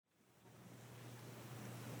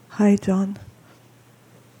Hi, John.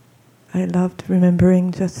 I loved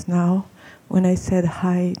remembering just now when I said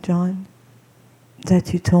hi, John,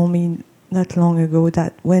 that you told me not long ago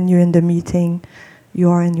that when you're in the meeting, you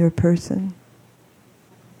are in your person,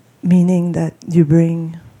 meaning that you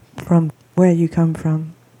bring from where you come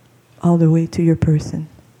from all the way to your person.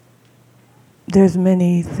 There's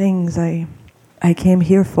many things I came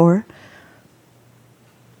here for,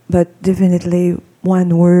 but definitely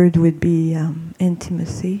one word would be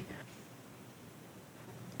intimacy.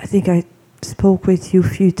 I think I spoke with you a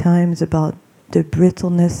few times about the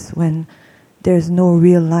brittleness when there's no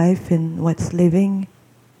real life in what's living.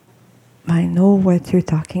 I know what you're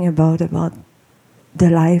talking about the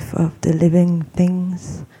life of the living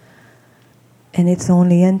things. And it's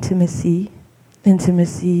only intimacy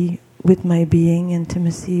with my being,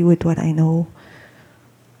 intimacy with what I know,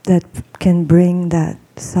 that can bring that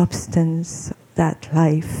substance, that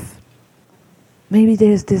life. Maybe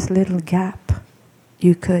there's this little gap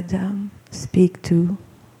you could speak to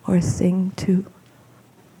or sing to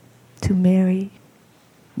marry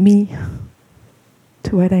me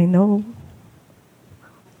to what I know.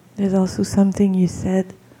 There's also something you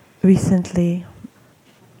said recently,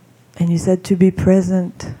 and you said to be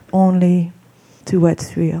present only to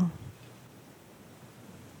what's real.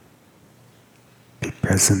 Be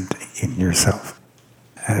present in yourself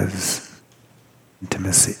as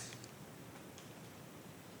intimacy,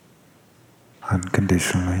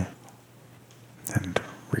 unconditionally and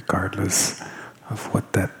regardless of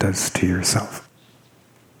what that does to yourself.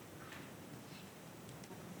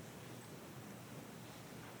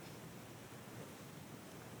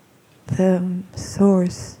 The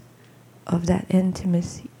source of that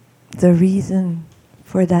intimacy, the reason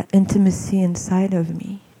for that intimacy inside of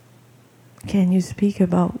me. Can you speak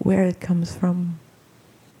about where it comes from?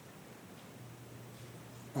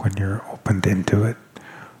 When you're opened into it,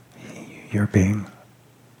 your being.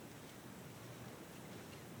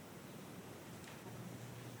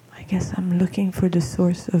 I guess I'm looking for the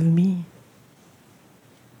source of me.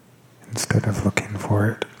 Instead of looking for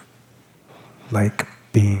it, like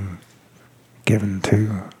being given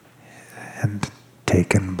to and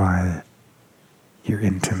taken by your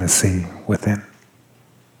intimacy within.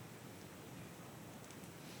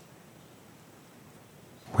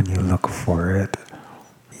 When you look for it,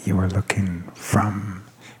 you are looking from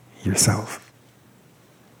yourself.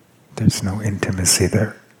 There's no intimacy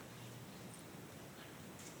there.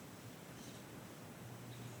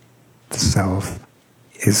 The self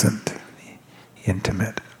isn't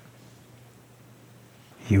intimate.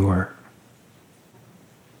 You are.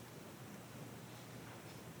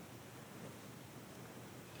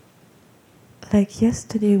 Like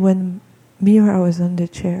yesterday when Mira was on the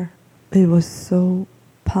chair, it was so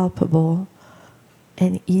palpable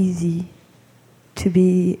and easy to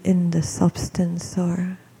be in the substance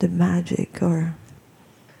or the magic or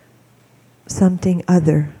something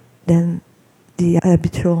other than the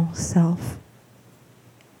habitual self.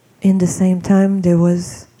 In the same time, there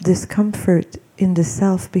was discomfort in the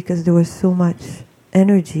self because there was so much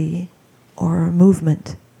energy or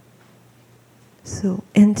movement. So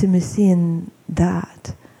intimacy in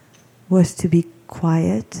that was to be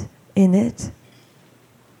quiet in it.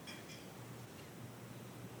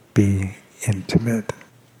 Be intimate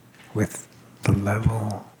with the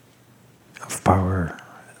level of power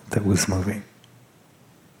that was moving,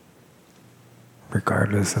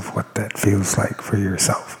 regardless of what that feels like for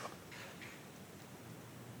yourself,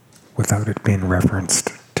 without it being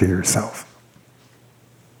referenced to yourself.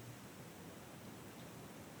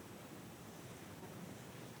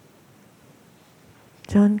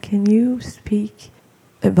 John, can you speak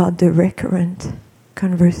about the recurrent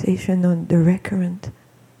conversation on the recurrent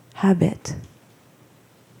habit?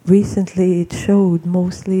 Recently, it showed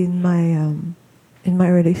mostly in my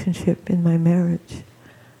relationship, in my marriage.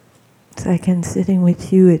 It's like in sitting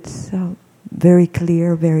with you, it's very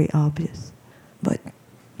clear, very obvious. But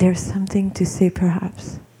there's something to say,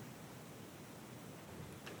 perhaps.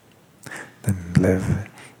 Then live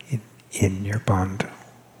in your bond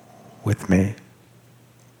with me,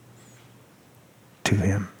 to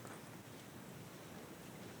him.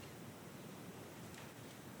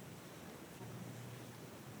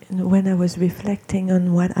 And when I was reflecting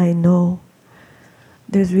on what I know,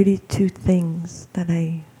 there's really two things that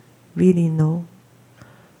I really know.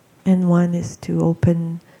 And one is to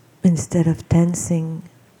open instead of tensing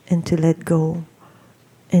and to let go.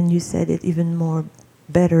 And you said it even more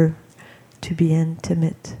better, to be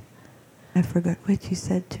intimate. I forgot what you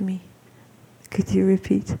said to me. Could you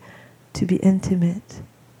repeat? To be intimate.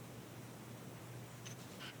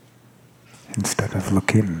 Instead of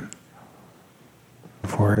looking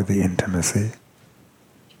for the intimacy,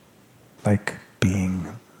 like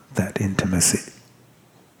being that intimacy,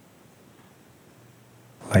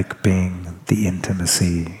 like being the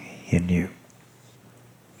intimacy in you.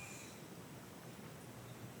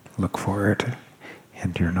 Look for it,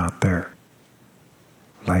 and you're not there.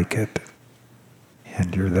 Like it,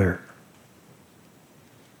 and you're there.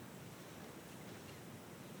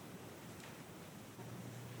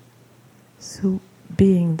 So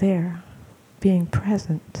being there, being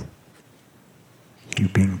present. You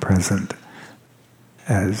being present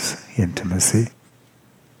as intimacy.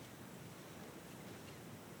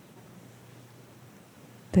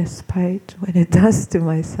 Despite what it does to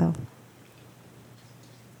myself.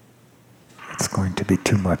 It's going to be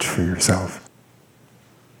too much for yourself,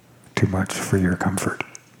 too much for your comfort,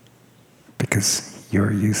 because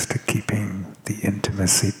you're used to keeping the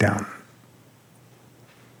intimacy down.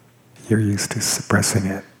 You're used to suppressing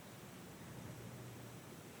it.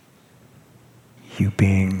 You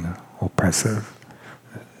being oppressive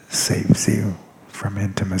saves you from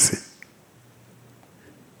intimacy.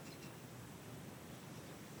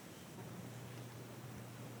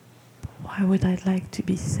 Why would I like to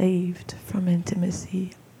be saved from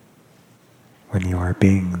intimacy? When you are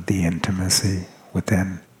being the intimacy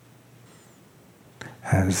within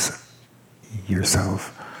as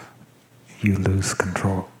yourself, you lose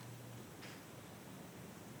control.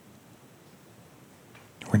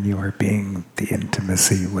 When you are being the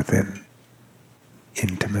intimacy within,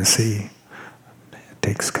 intimacy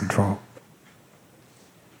takes control.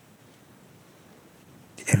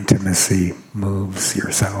 Intimacy moves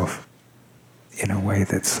yourself in a way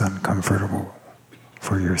that's uncomfortable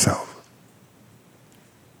for yourself.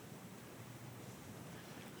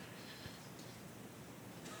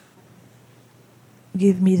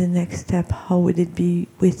 Give me the next step. How would it be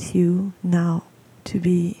with you now to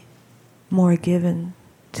be more given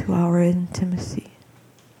to our intimacy?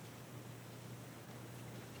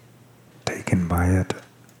 Taken by it,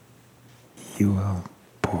 you will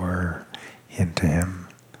pour into him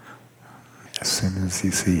as soon as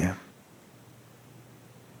you see him.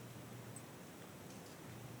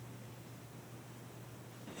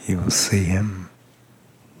 You will see him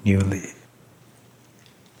newly.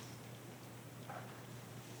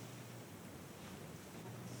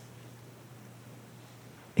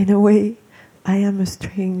 In a way, I am a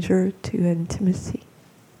stranger to intimacy.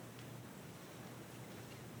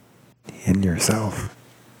 In yourself,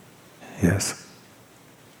 yes.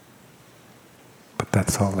 But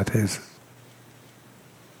that's all it is.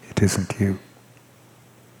 It isn't you.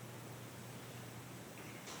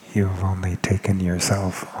 You have only taken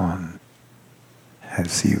yourself on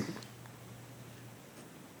as you.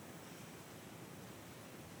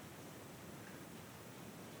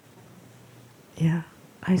 Yeah,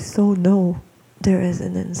 I so know the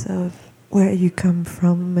resonance of where you come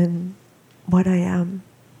from and what I am.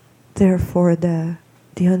 Therefore, the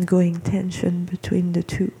ongoing tension between the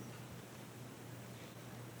two.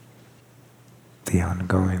 The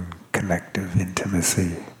ongoing connective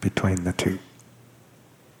intimacy between the two.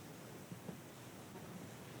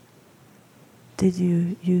 Did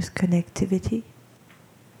you use connectivity?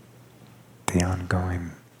 The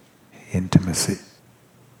ongoing intimacy.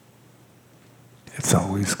 It's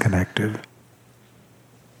always connective.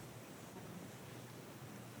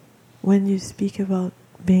 When you speak about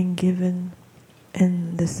being given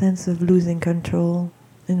and the sense of losing control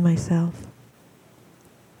in myself.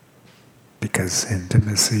 Because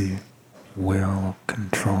intimacy will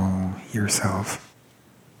control yourself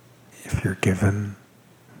if you're given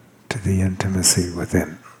to the intimacy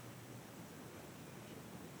within.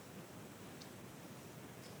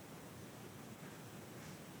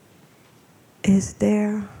 Is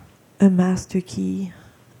there a master key,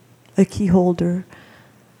 a key holder,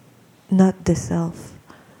 not the self,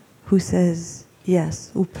 who says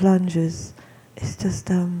yes, who plunges? It's just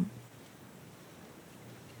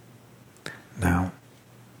Now,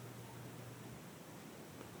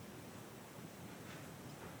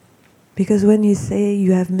 because when you say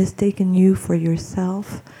you have mistaken you for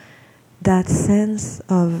yourself, that sense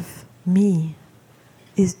of me,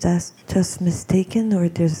 is that just mistaken or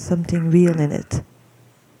there's something real in it?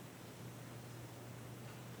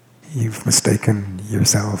 you've mistaken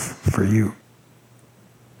yourself for you.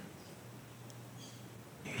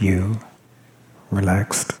 You,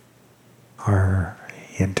 relaxed, are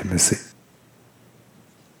intimacy.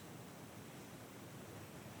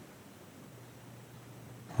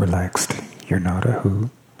 Relaxed, you're not a who,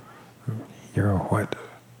 you're a what.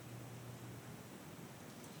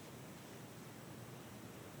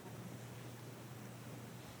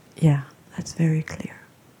 Yeah, that's very clear.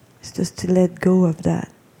 It's just to let go of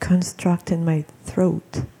that construct in my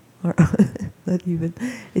throat, or not even,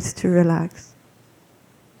 it's to relax.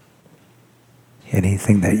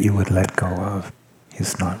 Anything that you would let go of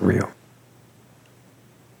is not real.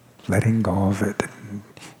 Letting go of it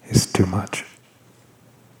is too much.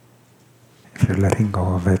 If you're letting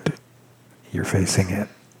go of it, you're facing it.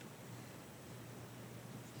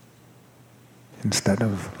 Instead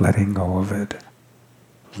of letting go of it,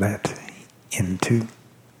 let into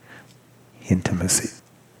intimacy.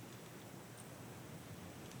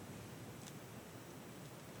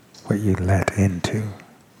 What you let into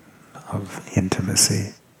of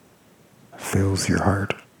intimacy fills your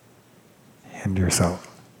heart and yourself.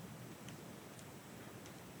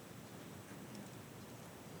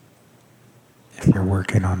 If you're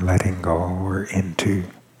working on letting go or into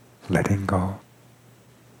letting go,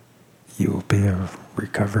 you will be a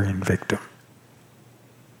recovering victim.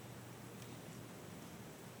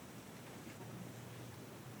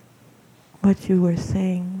 What you were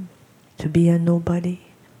saying, to be a nobody,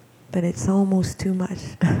 but it's almost too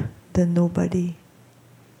much, the nobody.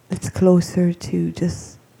 It's closer to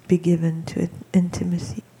just be given to it,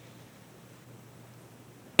 intimacy.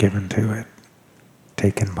 Given to it,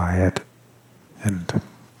 taken by it, and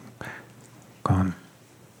gone.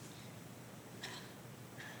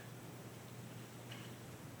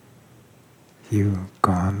 You've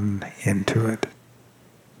gone into it.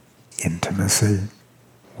 Intimacy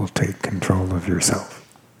will take control of yourself.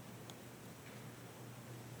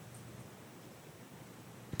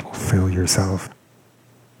 It will fill yourself,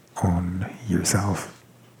 own yourself,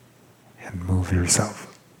 and move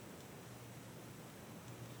yourself.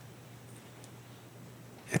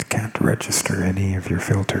 It can't register any of your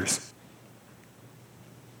filters.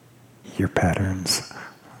 Your patterns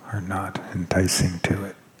are not enticing to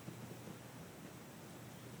it.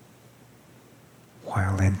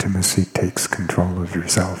 While intimacy takes control of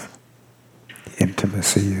yourself,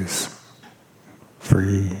 intimacy is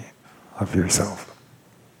free of yourself.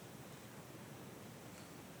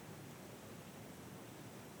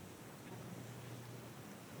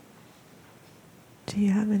 Do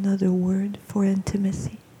you have another word for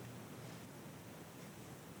intimacy?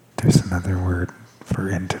 There's another word for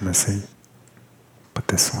intimacy, but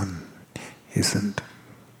this one isn't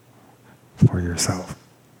for yourself.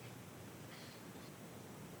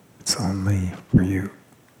 It's only for you.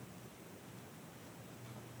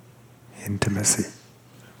 Intimacy.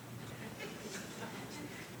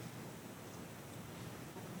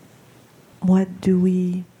 What do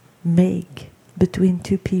we make between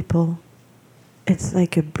two people? It's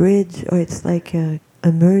like a bridge, or it's like a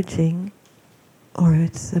merging, or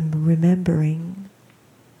it's a remembering.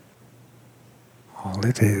 All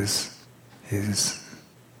it is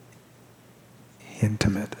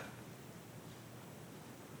intimate.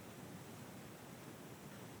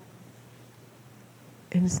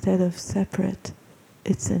 Instead of separate,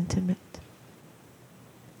 it's intimate.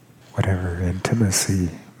 Whatever intimacy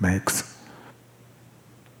makes,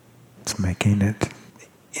 it's making it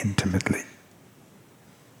intimately.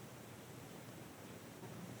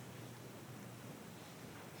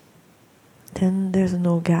 Then there's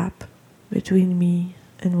no gap between me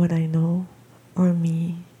and what I know, or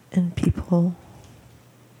me and people,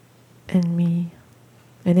 and me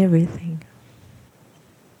and everything.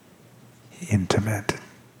 Intimate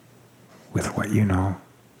with what you know.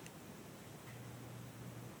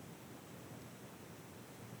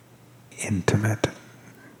 Intimate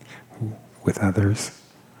with others,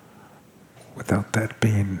 without that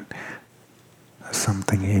being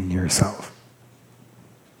something in yourself.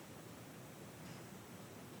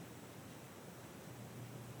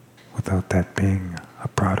 Without that being a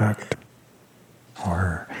product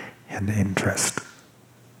or an interest.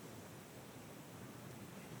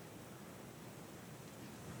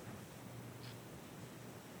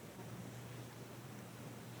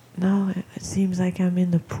 Now it seems like I'm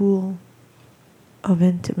in the pool of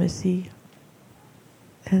intimacy,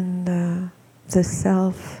 and the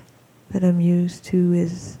self that I'm used to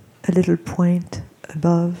is a little point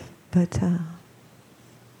above, but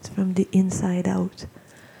it's from the inside out,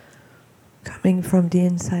 coming from the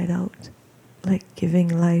inside out, like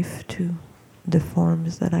giving life to the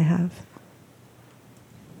forms that I have.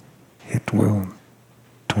 It will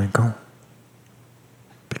twinkle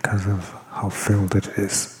because of how filled it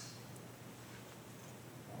is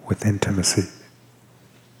with intimacy.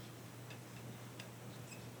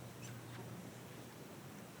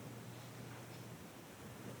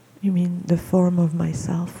 You mean the form of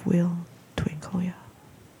myself will twinkle, yeah.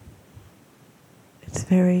 It's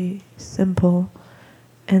very simple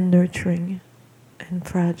and nurturing and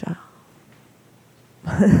fragile.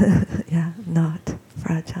 Yeah, not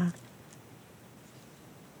fragile.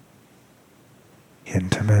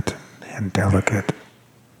 Intimate and delicate,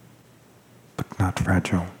 but not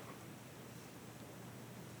fragile.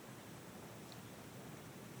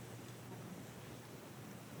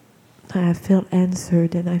 I feel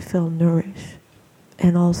answered and I feel nourished.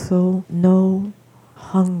 And also no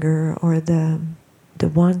hunger or the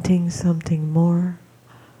wanting something more.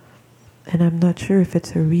 And I'm not sure if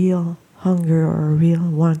it's a real hunger or a real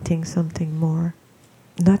wanting something more.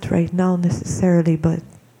 Not right now necessarily, but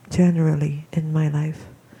generally in my life.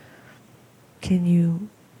 Can you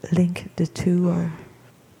link the two or?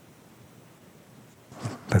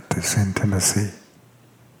 Let this intimacy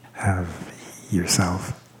have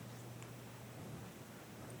yourself,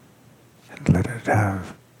 and let it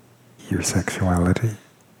have your sexuality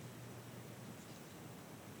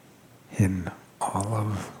in all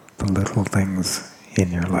of the little things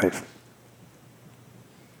in your life,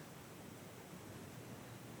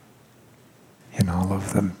 in all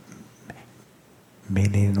of the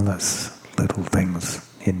meaningless little things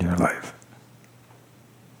in your life,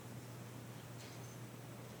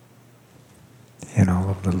 in all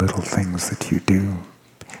of the little things that you do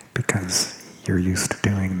because you're used to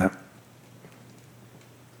doing them.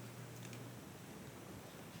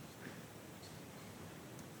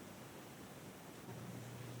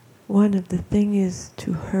 One of the things is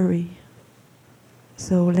to hurry.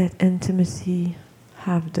 So let intimacy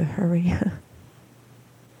have the hurry.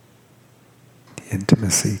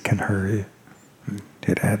 Intimacy can hurry.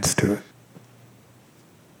 It adds to it.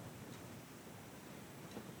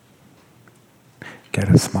 Get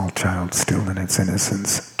a small child still in its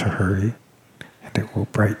innocence to hurry, and it will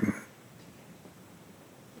brighten.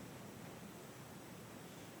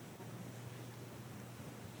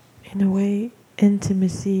 In a way,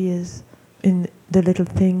 intimacy is in the little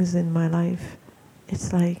things in my life.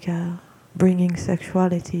 It's like bringing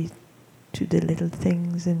sexuality to the little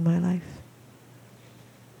things in my life.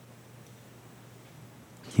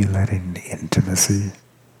 You letting intimacy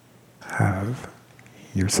have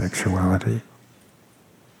your sexuality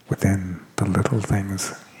within the little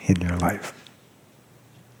things in your life.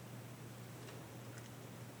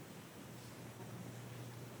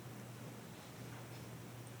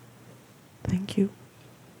 Thank you.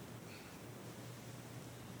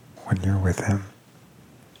 When you're with him,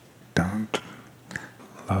 don't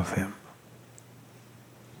love him.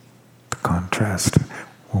 The contrast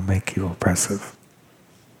will make you oppressive.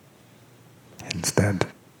 Instead,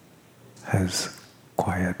 as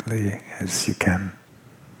quietly as you can,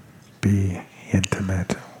 be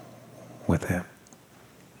intimate with him.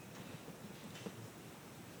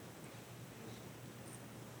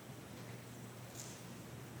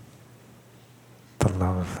 The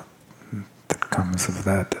love that comes of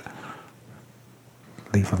that,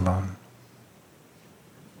 leave alone.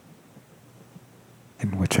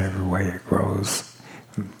 In whichever way it grows,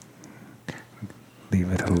 leave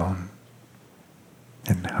it alone.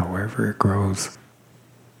 And however it grows,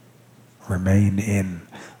 remain in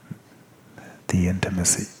the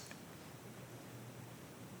intimacy.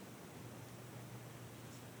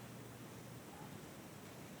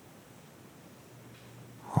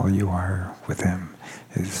 All you are with him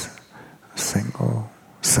is a single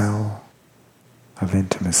cell of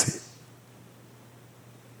intimacy.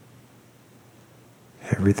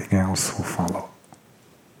 Everything else will follow.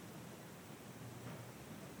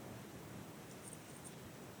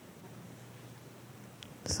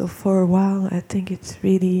 So for a while, I think it's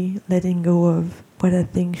really letting go of what I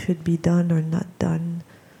think should be done or not done,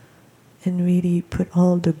 and really put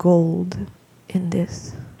all the gold in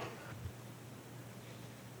this.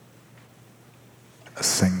 A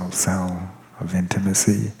single cell of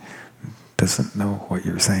intimacy doesn't know what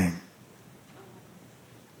you're saying.